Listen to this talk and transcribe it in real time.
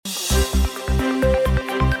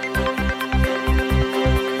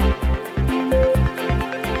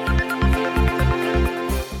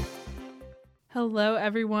Hello,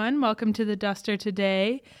 everyone. Welcome to the Duster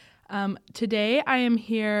today. Today, I am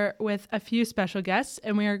here with a few special guests,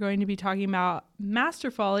 and we are going to be talking about Master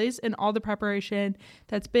Follies and all the preparation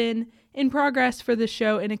that's been in progress for the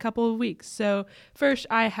show in a couple of weeks. So first,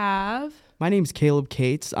 I have... My name's Caleb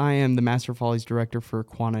Cates. I am the Master Follies director for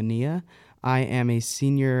Quanania. I am a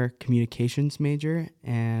senior communications major,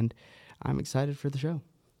 and I'm excited for the show.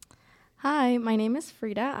 Hi, my name is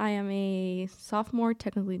Frida. I am a sophomore,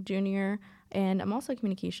 technically junior, and I'm also a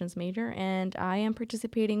communications major, and I am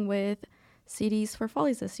participating with CDs for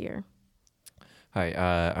Follies this year. Hi,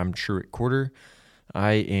 I'm Truett.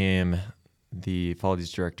 I am the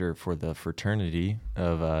Follies director for the fraternity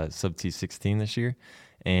of Sub T16 this year,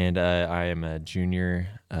 and I am a junior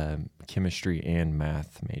chemistry and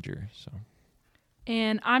math major.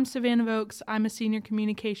 And I'm Savannah Vokes. I'm a senior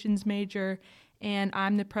communications major, and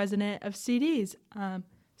I'm the president of CDs.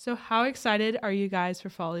 So how excited are you guys for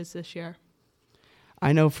Follies this year?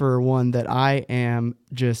 I know for one that I am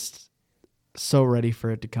just so ready for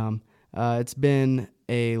it to come. It's been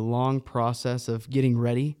a long process of getting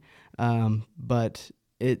ready, but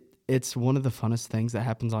it's one of the funnest things that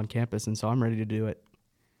happens on campus, and so I'm ready to do it.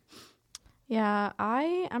 Yeah,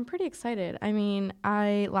 I'm pretty excited. I mean,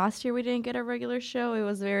 last year we didn't get a regular show. It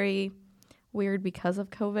was very weird because of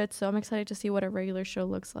COVID, so I'm excited to see what a regular show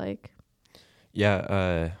looks like.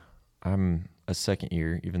 Yeah, I'm a second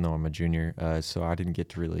year, even though I'm a junior, so I didn't get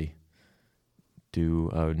to really do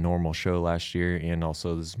a normal show last year, and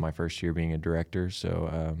also this is my first year being a director, so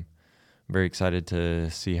I'm very excited to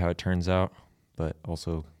see how it turns out, but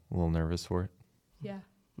also a little nervous for it. Yeah.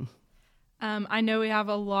 I know we have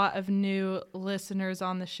a lot of new listeners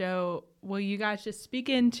on the show. Will you guys just speak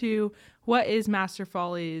into what is Master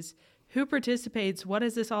Follies? Who participates? What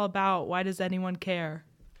is this all about? Why does anyone care?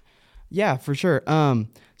 Yeah, for sure.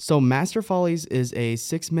 So Master Follies is a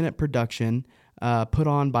 6-minute production put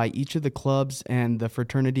on by each of the clubs and the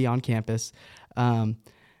fraternity on campus.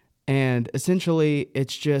 And essentially,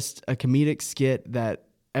 it's just a comedic skit that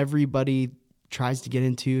everybody tries to get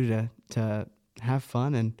into to have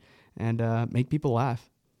fun and make people laugh.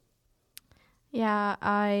 Yeah,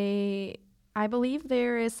 I believe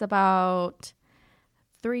there is about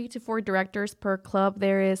 3 to 4 directors per club.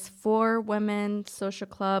 There is 4 women social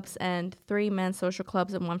clubs and 3 men's social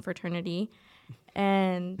clubs in one fraternity.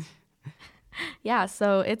 And yeah,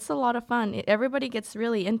 so it's a lot of fun. Everybody gets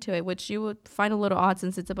really into it, which you would find a little odd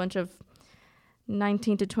since it's a bunch of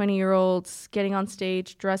 19 to 20-year-olds getting on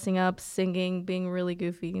stage, dressing up, singing, being really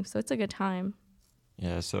goofy. So it's a good time.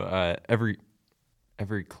 Yeah, so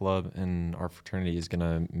every club in our fraternity is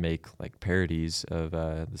gonna make like parodies of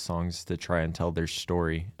the songs to try and tell their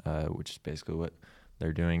story, which is basically what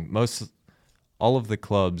they're doing. All of the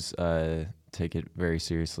clubs take it very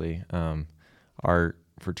seriously. Our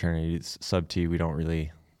fraternity, Sub T, we don't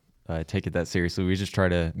really take it that seriously. We just try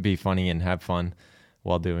to be funny and have fun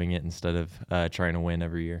while doing it instead of trying to win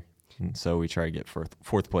every year. And so we try to get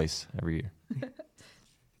fourth place every year.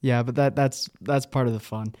 Yeah, but that's part of the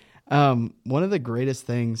fun. One of the greatest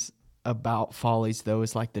things about Follies, though,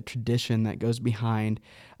 is like the tradition that goes behind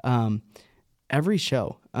every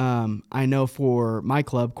show. I know for my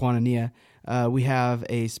club, Quanania, we have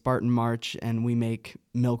a Spartan March, and we make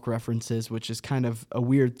milk references, which is kind of a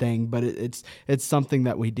weird thing, but it's something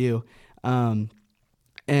that we do.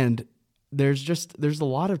 And there's a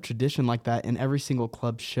lot of tradition like that in every single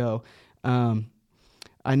club show.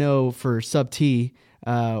 I know for Sub T,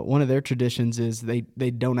 one of their traditions is they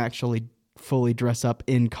don't actually fully dress up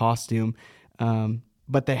in costume,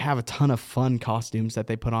 but they have a ton of fun costumes that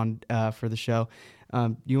they put on for the show.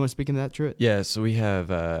 You want to speak into that, Truett? Yeah, so we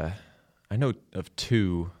have, I know of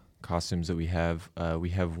 2 costumes that we have. We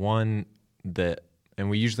have one that, and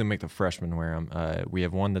we usually make the freshmen wear them. We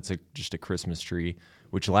have one that's just a Christmas tree,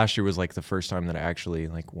 which last year was like the first time that I actually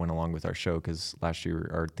like went along with our show, because last year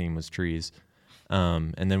our theme was trees.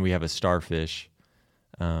 And then we have a starfish.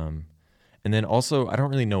 And then also, I don't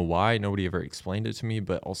really know why, nobody ever explained it to me,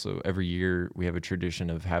 but also every year we have a tradition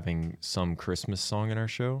of having some Christmas song in our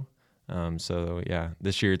show. So yeah,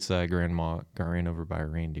 this year it's Grandma got ran over by a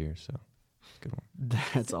reindeer, so good one.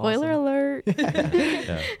 That's Spoiler awesome. alert.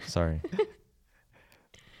 Yeah, sorry.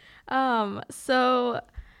 So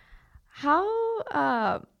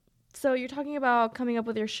how, so you're talking about coming up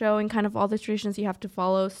with your show and kind of all the traditions you have to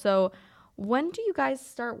follow. So when do you guys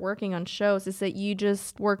start working on shows? Is it you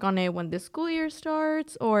just work on it when the school year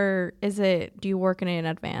starts, or do you work on it in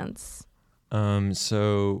advance?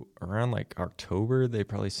 So around like October, they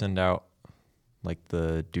probably send out like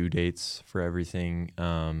the due dates for everything.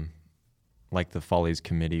 Like the Follies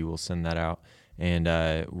committee will send that out, and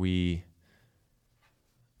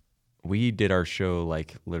we did our show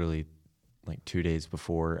like literally like 2 days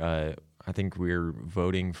before. I think we were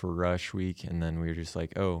voting for Rush Week, and then we were just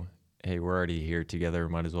like, oh, hey, we're already here together.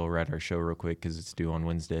 Might as well write our show real quick because it's due on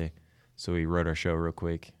Wednesday. So we wrote our show real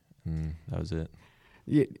quick, and that was it.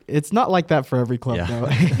 It's not like that for every club, though.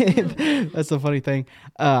 That's the funny thing.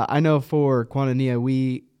 I know for Quanania,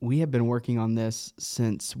 we have been working on this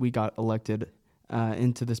since we got elected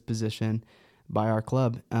into this position by our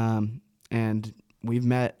club. And we've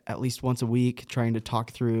met at least once a week trying to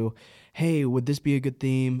talk through, hey, would this be a good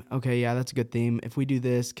theme? Okay, yeah, that's a good theme. If we do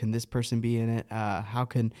this, can this person be in it? How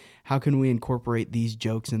can we incorporate these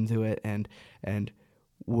jokes into it? And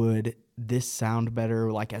would this sound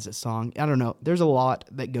better like as a song? I don't know. There's a lot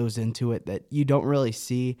that goes into it that you don't really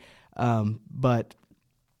see, but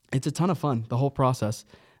it's a ton of fun, the whole process.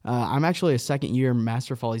 I'm actually a second-year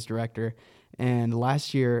Master Follies director, and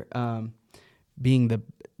last year, being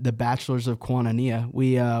the Bachelors of Quanania,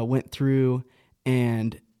 we went through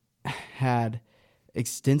and had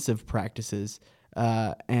extensive practices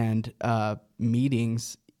and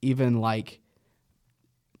meetings, even like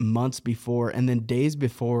months before, and then days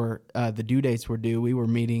before the due dates were due. We were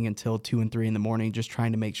meeting until 2 and 3 in the morning, just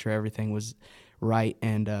trying to make sure everything was right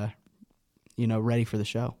and ready for the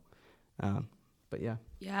show. But yeah.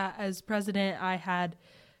 Yeah, as president, I had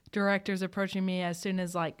directors approaching me as soon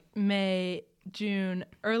as like May, June,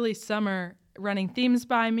 early summer, running themes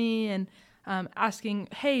by me and asking,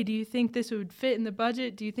 hey, do you think this would fit in the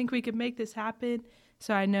budget? Do you think we could make this happen?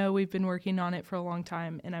 So I know we've been working on it for a long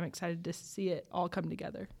time, and I'm excited to see it all come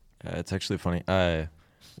together. It's actually funny.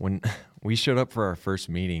 When we showed up for our first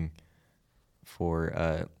meeting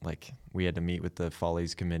for, we had to meet with the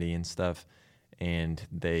Follies committee and stuff, and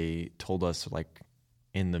they told us, like,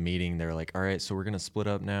 in the meeting, they're like, all right, so we're going to split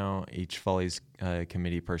up now. Each Follies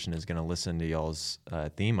committee person is going to listen to y'all's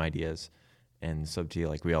theme ideas. And so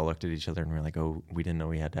we all looked at each other and we're like, oh, we didn't know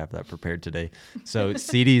we had to have that prepared today. So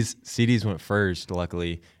CDs went first,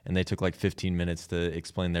 luckily, and they took like 15 minutes to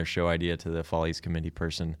explain their show idea to the Follies committee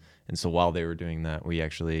person. And so while they were doing that, we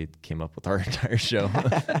actually came up with our entire show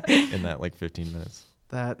in that like 15 minutes.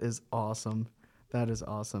 That is awesome.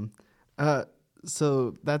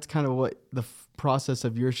 So that's kind of what the process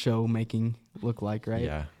of your show making look like, right?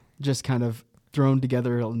 Yeah. Just kind of thrown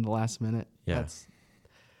together in the last minute. Yeah.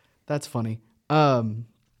 That's funny.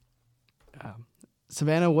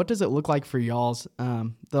 Savannah, what does it look like for y'all's,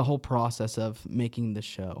 the whole process of making the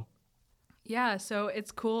show? Yeah, so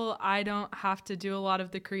it's cool. I don't have to do a lot of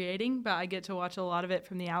the creating, but I get to watch a lot of it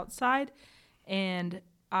from the outside. And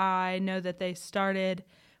I know that they started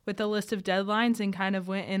with a list of deadlines and kind of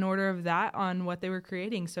went in order of that on what they were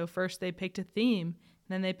creating. So first they picked a theme,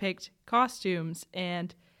 then they picked costumes,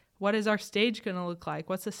 and what is our stage going to look like?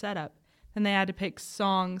 What's the setup? Then they had to pick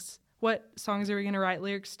songs. What songs are we going to write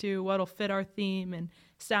lyrics to? What'll fit our theme and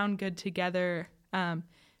sound good together?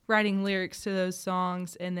 Writing lyrics to those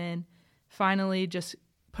songs, and then finally just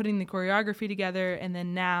putting the choreography together. And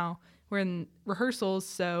then now we're in rehearsals,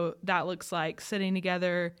 so that looks like sitting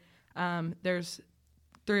together. There's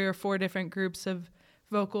 3 or 4 different groups of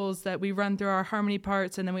vocals that we run through our harmony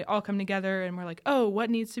parts, and then we all come together and we're like, oh, what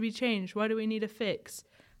needs to be changed? What do we need to fix?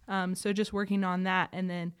 So just working on that and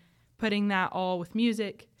then putting that all with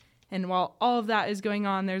music. And while all of that is going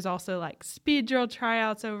on, there's also like speed drill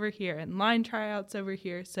tryouts over here and line tryouts over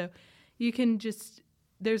here. So you can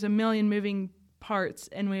there's a million moving parts,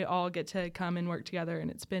 and we all get to come and work together. And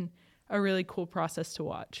it's been a really cool process to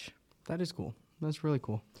watch. That is cool. That's really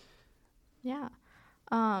cool. Yeah.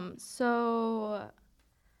 So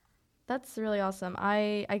that's really awesome.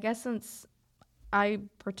 I guess since I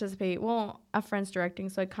participate, a friend's directing,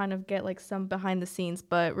 so I kind of get like some behind the scenes,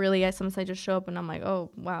 but really sometimes I just show up and I'm like,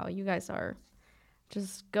 oh, wow, you guys are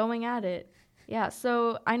just going at it. Yeah,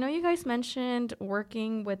 so I know you guys mentioned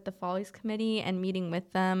working with the Follies committee and meeting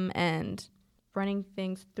with them and running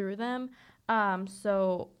things through them.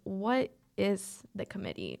 So what is the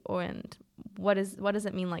committee, and what does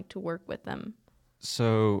it mean like to work with them?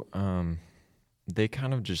 So they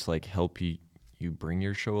kind of just like help you bring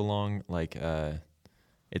your show along. Like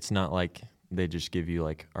it's not like they just give you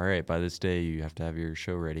like, all right, by this day you have to have your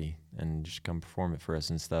show ready and just come perform it for us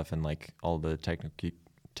and stuff, and like all the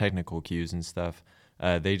technical cues and stuff.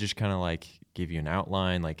 They just kind of like give you an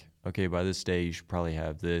outline, like, okay, by this day you should probably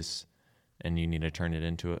have this and you need to turn it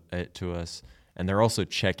into it to us. And they're also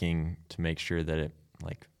checking to make sure that it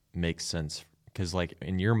like makes sense, because like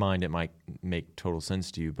in your mind it might make total sense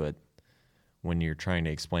to you, but when you're trying to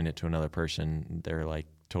explain it to another person, they're like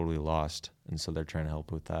totally lost, and so they're trying to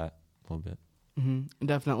help with that a little bit. Mm-hmm.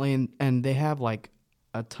 Definitely, and they have like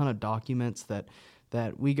a ton of documents that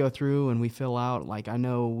that we go through and we fill out. Like I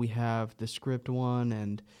know we have the script one,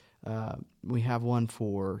 and we have one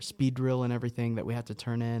for speed drill and everything that we have to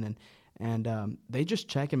turn in, and they just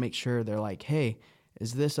check and make sure. They're like, hey,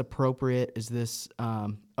 is this appropriate? Is this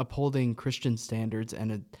upholding Christian standards?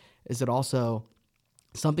 And is it also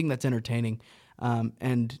something that's entertaining?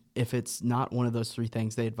 And if it's not one of those three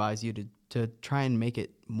things, they advise you to try and make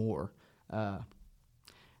it more.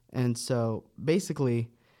 And so basically,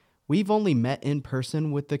 we've only met in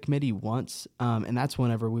person with the committee once, and that's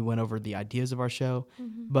whenever we went over the ideas of our show.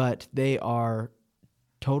 Mm-hmm. But they are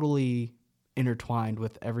totally intertwined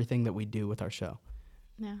with everything that we do with our show.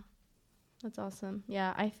 Yeah, that's awesome.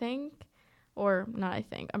 Yeah, I'm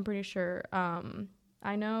pretty sure.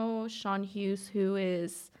 I know Sean Hughes, who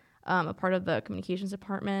is a part of the communications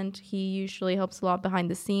department. He usually helps a lot behind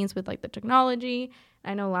the scenes with like the technology.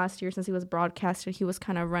 I know last year, since he was broadcasted, he was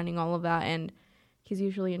kind of running all of that, and he's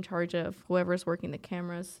usually in charge of whoever's working the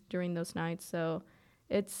cameras during those nights. So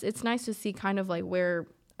it's nice to see kind of like where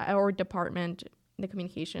our department, the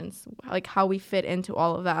communications, like how we fit into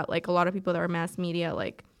all of that. Like a lot of people that are mass media,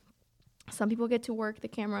 like some people get to work the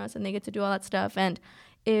cameras and they get to do all that stuff. And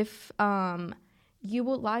if you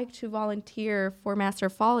would like to volunteer for Master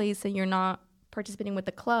Follies and you're not participating with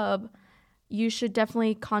the club, you should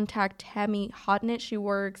definitely contact Tammy Hodnett. She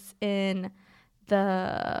works in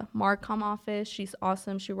the Marcom office. She's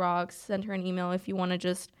awesome. She rocks. Send her an email if you want to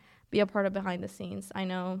just be a part of behind the scenes. I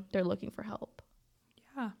know they're looking for help.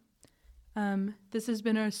 Yeah. This has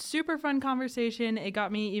been a super fun conversation. It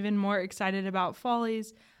got me even more excited about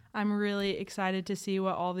Follies. I'm really excited to see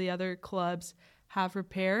what all the other clubs have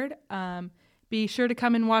prepared. Be sure to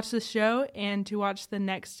come and watch the show and to watch the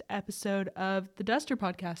next episode of the Duster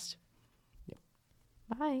podcast.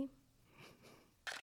 Bye.